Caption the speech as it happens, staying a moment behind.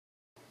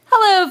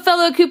Hello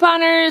fellow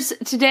couponers!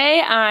 Today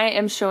I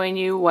am showing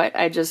you what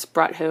I just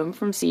brought home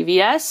from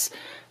CVS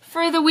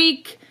for the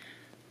week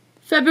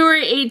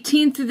February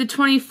 18th through the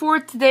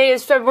 24th. Today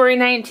is February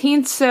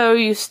 19th, so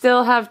you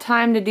still have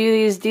time to do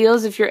these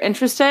deals if you're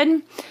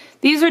interested.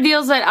 These are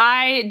deals that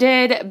I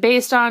did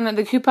based on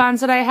the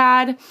coupons that I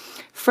had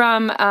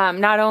from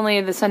not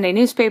only the Sunday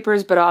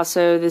newspapers but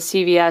also the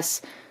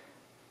CVS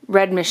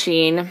red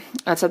machine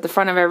that's at the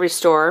front of every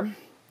store.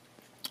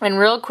 And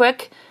real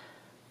quick,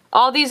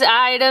 all these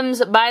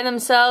items by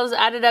themselves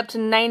added up to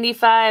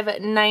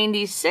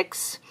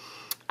 $95.96.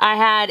 I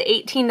had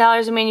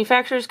 $18 in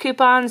manufacturer's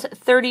coupons,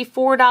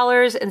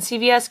 $34 in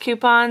CVS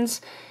coupons,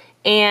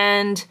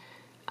 and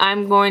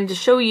I'm going to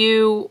show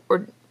you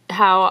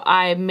how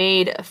I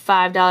made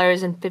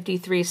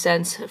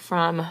 $5.53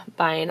 from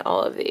buying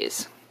all of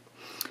these.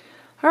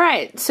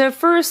 Alright, so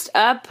first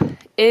up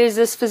is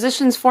this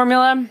Physicians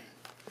Formula.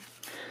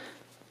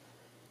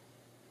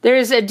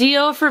 There's a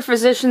deal for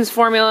Physicians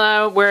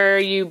Formula where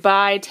you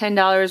buy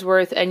 $10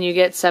 worth and you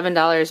get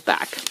 $7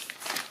 back.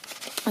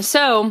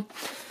 So,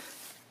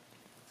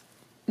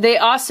 they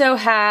also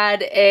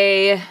had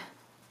the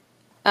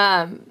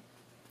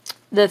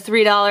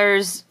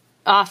 $3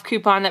 off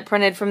coupon that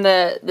printed from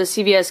the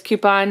CVS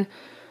coupon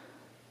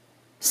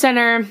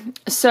center.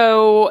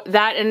 So,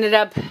 that ended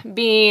up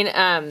being,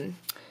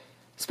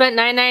 spent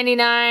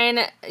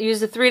 $9.99,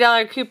 used a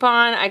 $3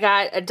 coupon. I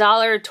got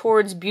 $1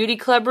 towards Beauty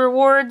Club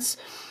rewards,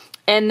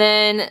 and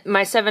then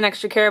my 7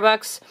 extra care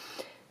bucks.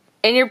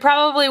 And you're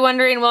probably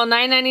wondering, well,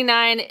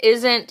 $9.99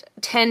 isn't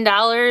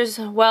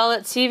 $10. Well,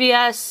 at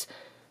CVS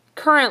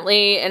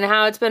currently, and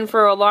how it's been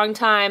for a long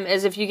time,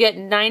 is if you get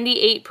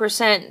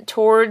 98%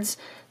 towards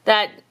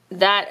that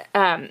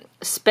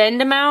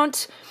spend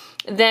amount,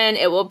 then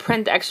it will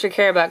print the extra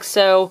care bucks.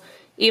 So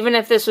even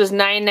if this was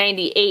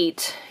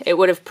 $9.98, it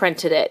would have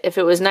printed it. If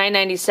it was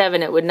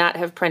 $9.97, it would not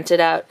have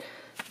printed out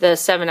the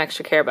 7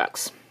 extra care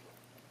bucks.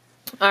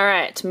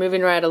 Alright,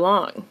 moving right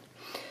along.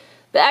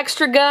 The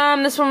extra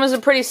gum, this one was a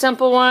pretty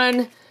simple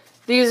one.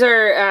 These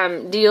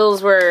are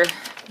deals where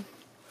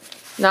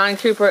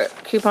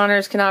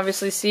non-couponers can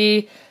obviously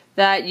see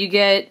that you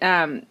get,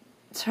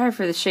 sorry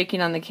for the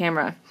shaking on the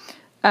camera,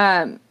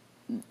 the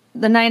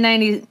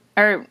 $9.90,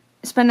 or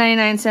spend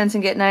 99 cents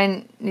and get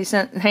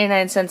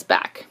 99 cents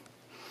back.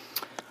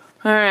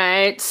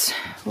 Alright,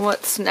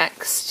 what's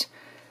next?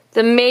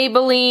 The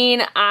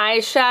Maybelline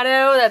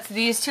eyeshadow, that's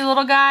these two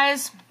little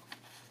guys.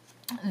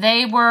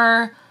 They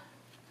were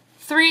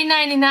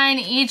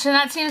 $3.99 each, and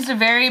that seems to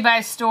vary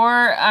by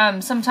store.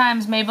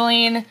 Sometimes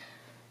Maybelline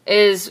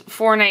is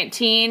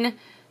 $4.19,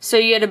 so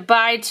you had to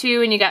buy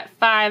two and you got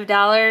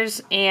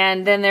 $5,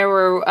 and then there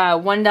were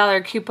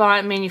 $1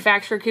 coupon,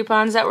 manufacturer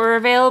coupons that were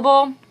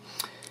available.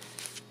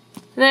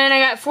 Then I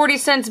got 40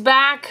 cents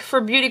back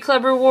for Beauty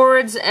Club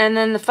rewards, and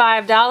then the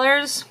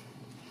 $5.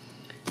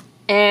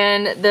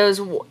 And those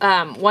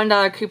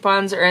 $1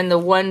 coupons are in the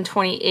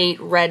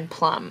 128 Red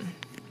Plum.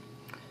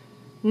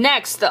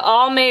 Next, the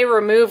All May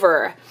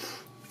Remover.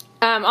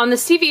 On the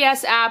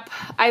CVS app,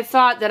 I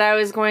thought that I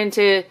was going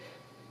to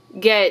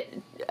get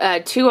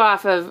 2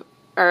 off of,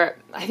 or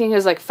I think it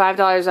was like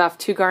 $5 off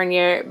 2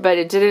 Garnier, but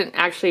it didn't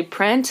actually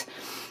print.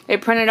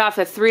 It printed off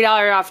a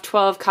 $3 off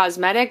 12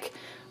 cosmetic,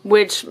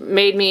 which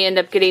made me end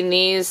up getting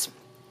these.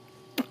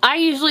 I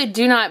usually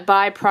do not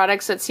buy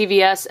products at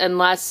CVS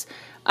unless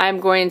I'm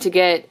going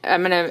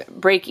to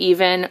break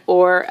even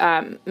or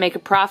make a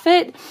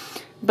profit.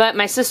 But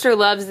my sister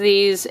loves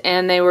these,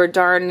 and they were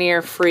darn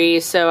near free,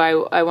 so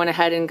I went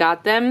ahead and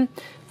got them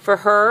for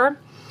her.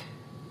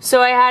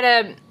 So I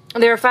had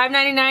they were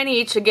 $5.99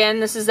 each. Again,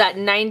 this is that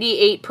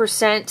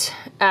 98%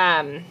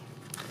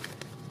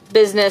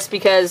 business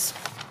because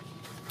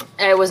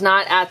I was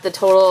not at the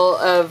total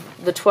of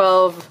the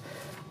 12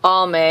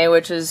 All May,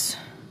 which is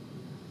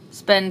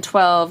spend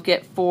 12,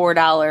 get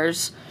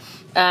 $4.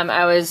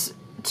 I was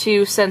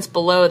 2 cents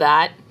below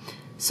that.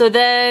 So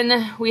then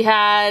I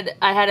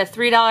had a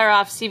 $3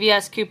 off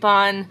CVS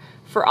coupon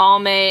for All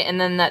May, and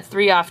then that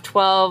 3 off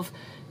 12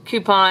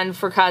 coupon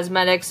for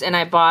cosmetics, and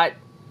I bought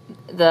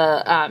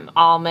the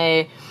All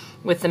May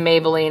with the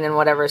Maybelline and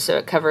whatever, so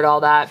it covered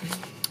all that.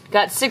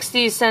 Got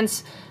 60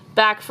 cents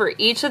back for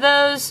each of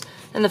those,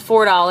 and the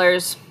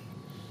 $4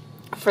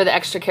 for the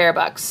extra care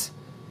bucks.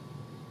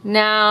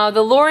 Now,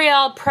 the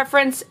L'Oreal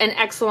Preference and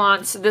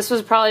Excellence. This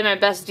was probably my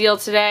best deal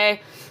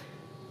today.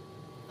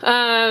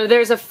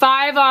 There's a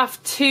 5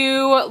 off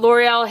 2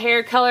 L'Oreal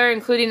hair color,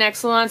 including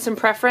Excellence and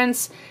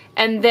Preference.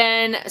 And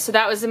then, so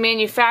that was the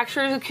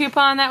manufacturer's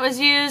coupon that was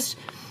used.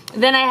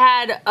 Then I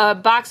had a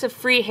box of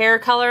free hair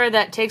color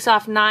that takes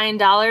off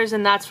 $9,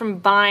 and that's from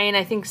buying,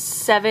 I think,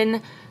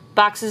 7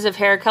 boxes of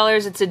hair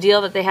colors. It's a deal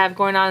that they have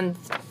going on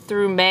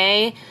through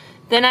May.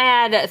 Then I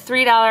had a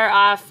 $3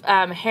 off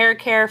hair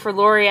care for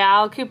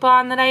L'Oreal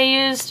coupon that I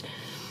used.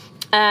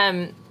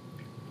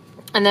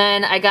 And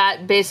then I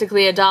got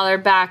basically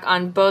 $1 back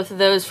on both of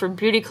those for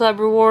Beauty Club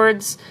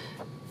rewards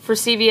for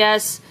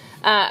CVS.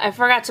 I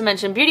forgot to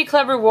mention, Beauty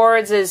Club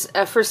rewards is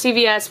for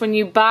CVS when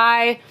you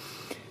buy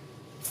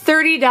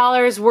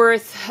 $30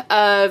 worth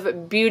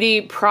of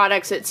beauty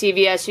products at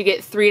CVS, you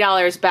get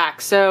 $3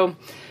 back. So,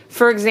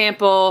 for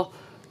example,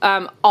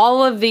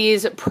 all of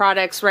these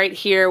products right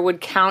here would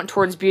count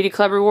towards Beauty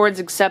Club rewards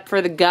except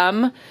for the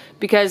gum,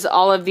 because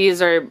all of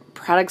these are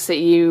products that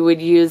you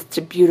would use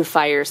to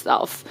beautify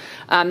yourself.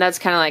 That's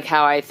kind of like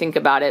how I think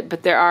about it,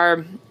 but there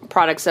are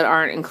products that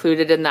aren't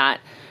included in that.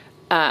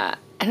 And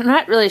I'm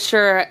not really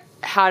sure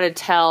how to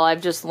tell.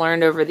 I've just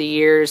learned over the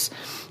years.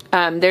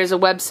 There's a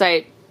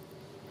website.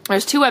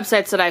 There's two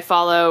websites that I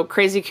follow,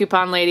 Crazy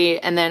Coupon Lady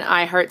and then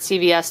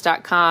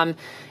iHeartCVS.com,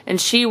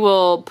 and she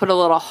will put a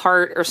little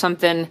heart or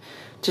something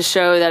to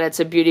show that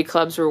it's a Beauty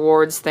Club's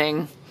rewards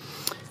thing.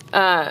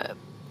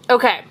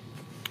 Okay,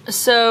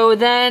 so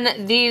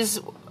then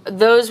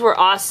those were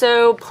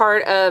also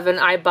part of an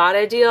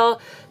Ibotta deal.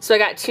 So I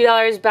got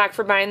 $2 back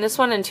for buying this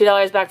one and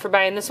 $2 back for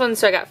buying this one.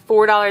 So I got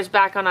 $4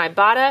 back on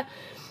Ibotta,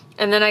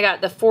 and then I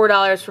got the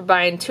 $4 for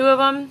buying 2 of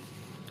them.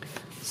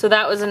 So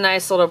that was a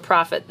nice little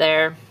profit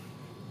there.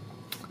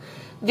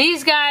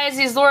 These guys,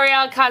 these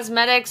L'Oreal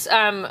Cosmetics,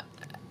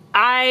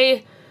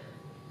 I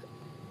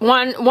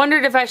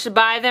wondered if I should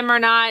buy them or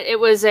not. It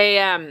was a,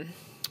 I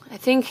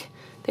think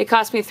they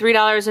cost me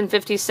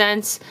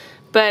 $3.50,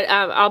 but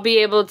I'll be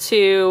able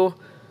to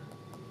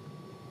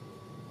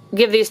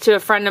give these to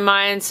a friend of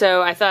mine,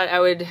 so I thought I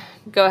would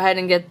go ahead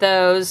and get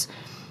those.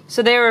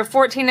 So they were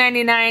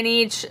 $14.99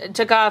 each. It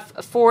took off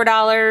a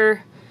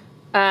 $4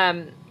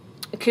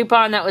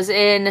 coupon that was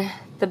in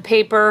the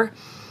paper.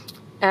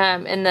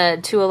 In the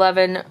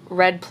 211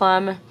 Red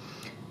Plum.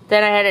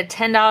 Then I had a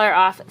 $10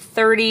 off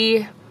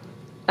 30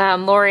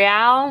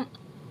 L'Oreal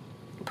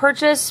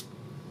purchase.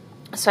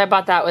 So I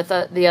bought that with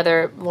the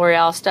other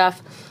L'Oreal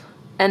stuff.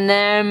 And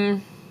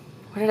then,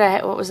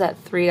 what was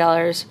that,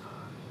 $3?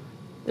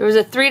 There was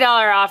a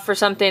 $3 off for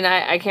something,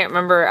 I can't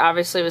remember,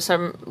 obviously it was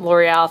some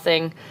L'Oreal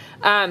thing.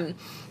 And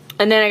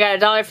then I got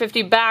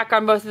 $1.50 back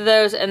on both of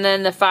those, and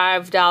then the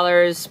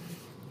 $5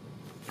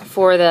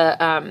 for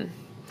the,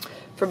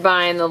 for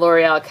buying the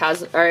L'Oreal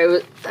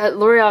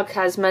L'Oreal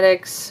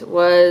Cosmetics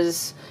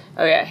was,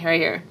 oh yeah, right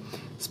here.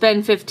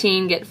 Spend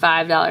 $15, get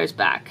 $5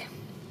 back.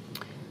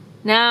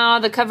 Now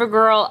the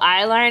CoverGirl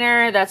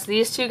eyeliner, that's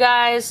these two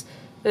guys.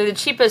 They're the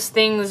cheapest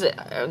things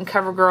in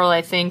CoverGirl,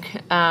 I think.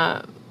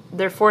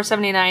 They're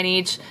 $4.79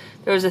 each.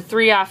 There was a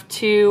 3 off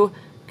 2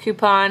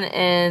 coupon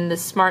in the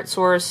Smart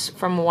Source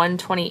from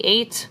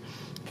 $128.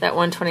 That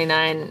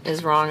 $129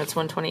 is wrong, it's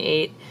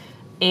 $128.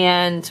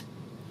 And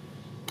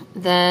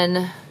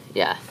then,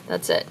 yeah,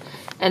 that's it.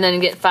 And then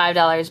get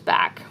 $5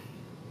 back.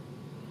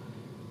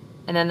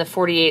 And then the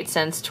 48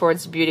 cents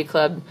towards the Beauty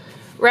Club.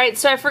 Right,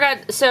 so I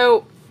forgot,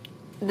 so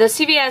the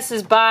CVS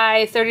is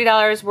buy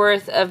 $30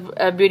 worth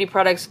of beauty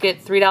products,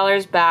 get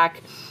 $3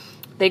 back.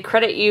 They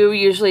credit you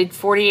usually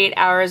 48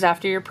 hours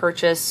after your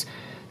purchase.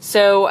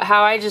 So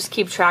how I just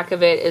keep track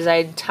of it is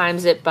I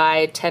times it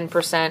by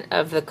 10%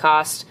 of the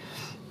cost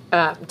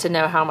to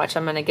know how much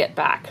I'm going to get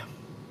back.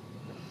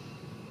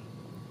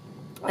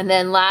 And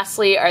then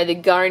lastly are the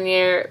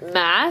Garnier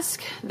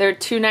mask. They're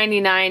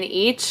 $2.99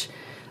 each.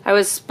 I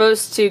was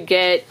supposed to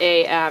get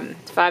a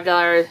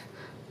 $5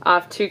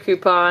 off 2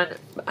 coupon.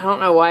 I don't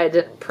know why it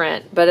didn't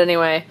print, but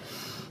anyway.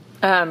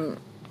 And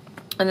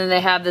then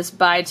they have this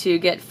buy 2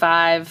 get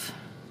 5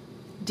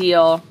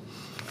 deal.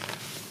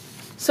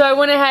 So I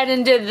went ahead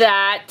and did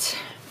that,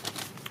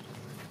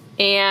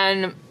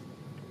 and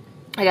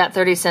I got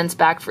 30 cents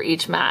back for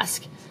each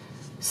mask.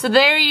 So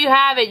there you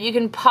have it. You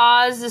can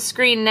pause the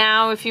screen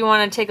now if you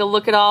want to take a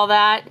look at all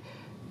that.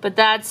 But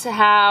that's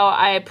how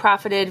I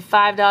profited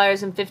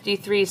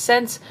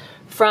 $5.53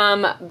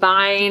 from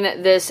buying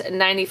this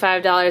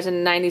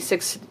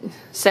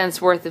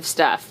 $95.96 worth of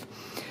stuff.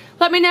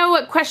 Let me know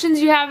what questions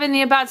you have in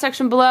the About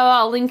section below.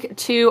 I'll link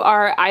to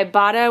our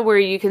Ibotta where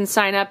you can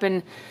sign up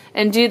and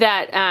do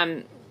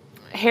that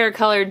hair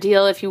color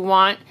deal if you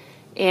want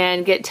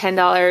and get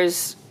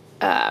 $10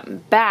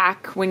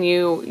 back when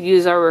you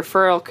use our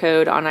referral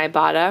code on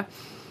Ibotta.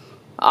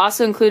 I'll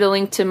also include a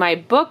link to my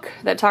book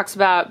that talks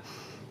about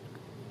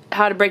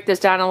how to break this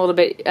down a little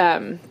bit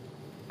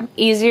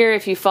easier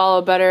if you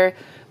follow better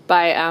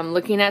by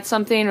looking at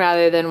something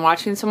rather than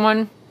watching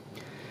someone.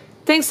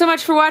 Thanks so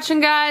much for watching,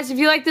 guys. If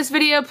you like this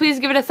video, please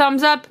give it a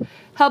thumbs up.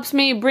 Helps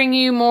me bring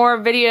you more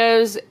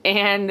videos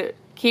and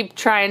keep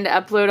trying to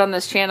upload on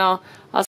this channel.